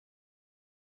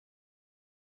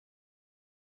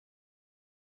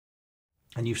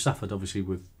And you've suffered obviously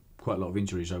with quite a lot of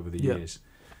injuries over the Yeah. years.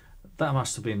 That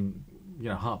must have been,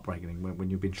 heartbreaking when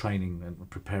you've been training and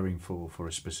preparing for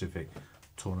a specific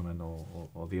tournament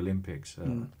or the Olympics.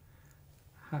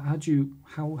 How do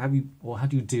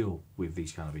you deal with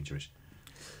these kind of injuries?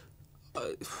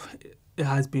 Uh, it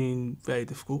has been very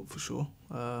difficult for sure.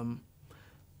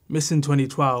 Missing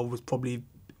 2012 was probably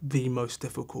the most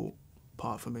difficult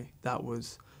part for me. That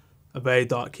was a very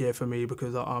dark year for me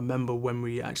because I remember when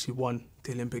we actually won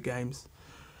the Olympic Games,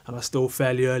 and I was still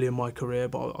fairly early in my career,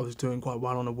 but I was doing quite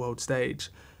well on a world stage.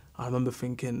 I remember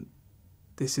thinking,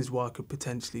 this is where I could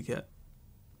potentially get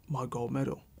my gold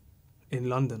medal in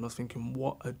London. I was thinking,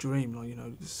 what a dream!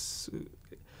 I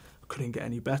couldn't get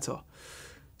any better.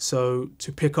 So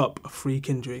to pick up a freak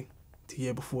injury the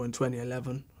year before in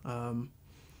 2011,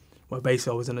 where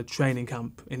basically I was in a training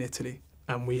camp in Italy,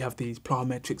 and we have these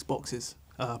plyometrics boxes.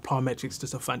 Plyometrics is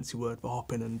just a fancy word for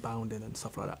hopping and bounding and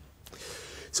stuff like that.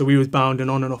 So we was bounding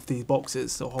on and off these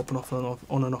boxes, so hopping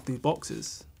on and off these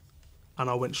boxes, and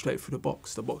I went straight through the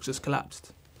box. The box just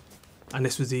collapsed, and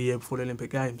this was the year before the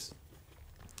Olympic Games.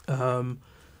 And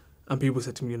people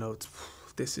said to me,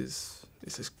 this is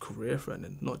career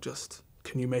threatening, not just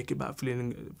can you make it back for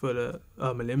the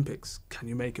Olympics, can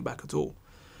you make it back at all?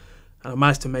 And I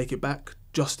managed to make it back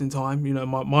just in time.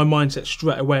 My mindset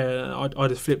straight away, I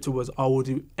just flipped towards I will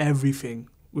do everything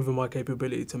within my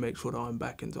capability to make sure that I'm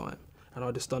back in time. And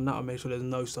I just done that. I made sure there's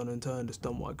no stone unturned, just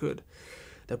done what I could.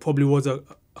 There probably was a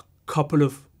couple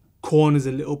of corners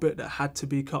a little bit that had to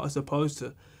be cut, I suppose,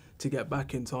 to get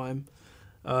back in time.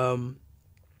 And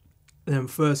then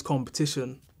first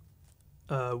competition,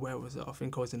 where was it? I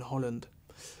think I was in Holland.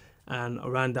 And I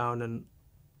ran down and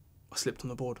I slipped on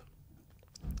the board.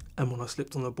 And when I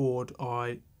slipped on the board,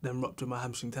 I then ruptured my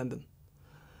hamstring tendon.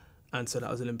 And so that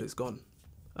was Olympics gone.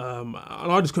 And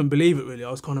I just couldn't believe it, really.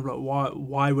 I was kind of like,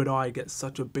 why would I get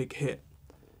such a big hit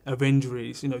of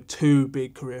injuries, 2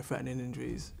 big career-threatening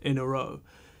injuries in a row,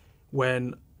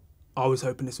 when I was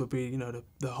hoping this would be,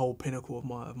 the whole pinnacle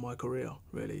of my career,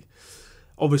 really.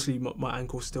 Obviously, my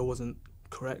ankle still wasn't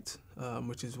correct,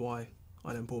 which is why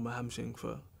I then pulled my hamstring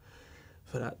for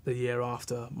that the year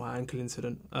after my ankle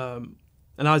incident.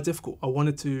 And that was difficult. I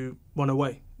wanted to run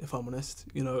away, if I'm honest.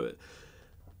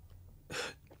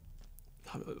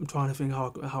 I'm trying to think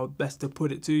how best to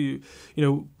put it to you.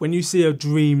 When you see a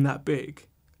dream that big,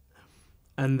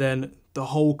 and then the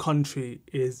whole country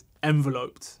is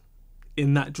enveloped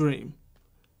in that dream,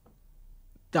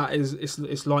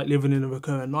 it's like living in a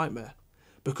recurring nightmare.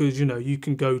 Because, you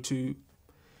can go to,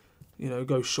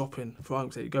 go shopping, for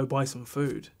argument's sake, go buy some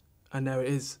food, and there it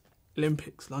is.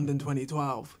 Olympics, London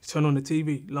 2012. You turn on the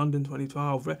TV, London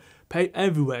 2012. Pay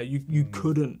everywhere. You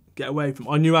couldn't get away from.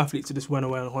 I knew athletes who just went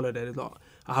away on holiday. They're like,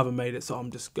 I haven't made it, so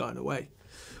I'm just going away.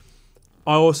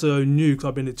 I also knew, because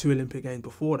I've been to 2 Olympic Games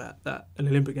before that an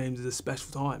Olympic Games is a special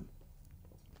time.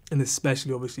 And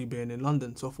especially, obviously, being in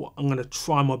London. So I thought, I'm going to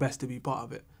try my best to be part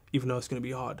of it, even though it's going to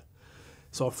be hard.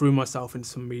 So I threw myself into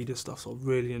some media stuff, so I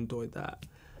really enjoyed that.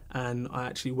 And I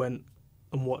actually went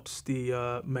and watched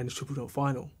the men's triple jump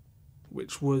final,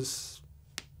 which was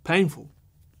painful,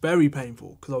 very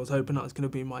painful, because I was hoping that was going to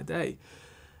be my day.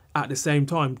 At the same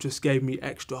time, just gave me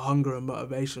extra hunger and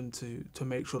motivation to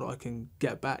make sure that I can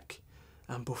get back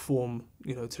and perform,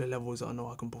 to the levels that I know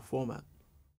I can perform at.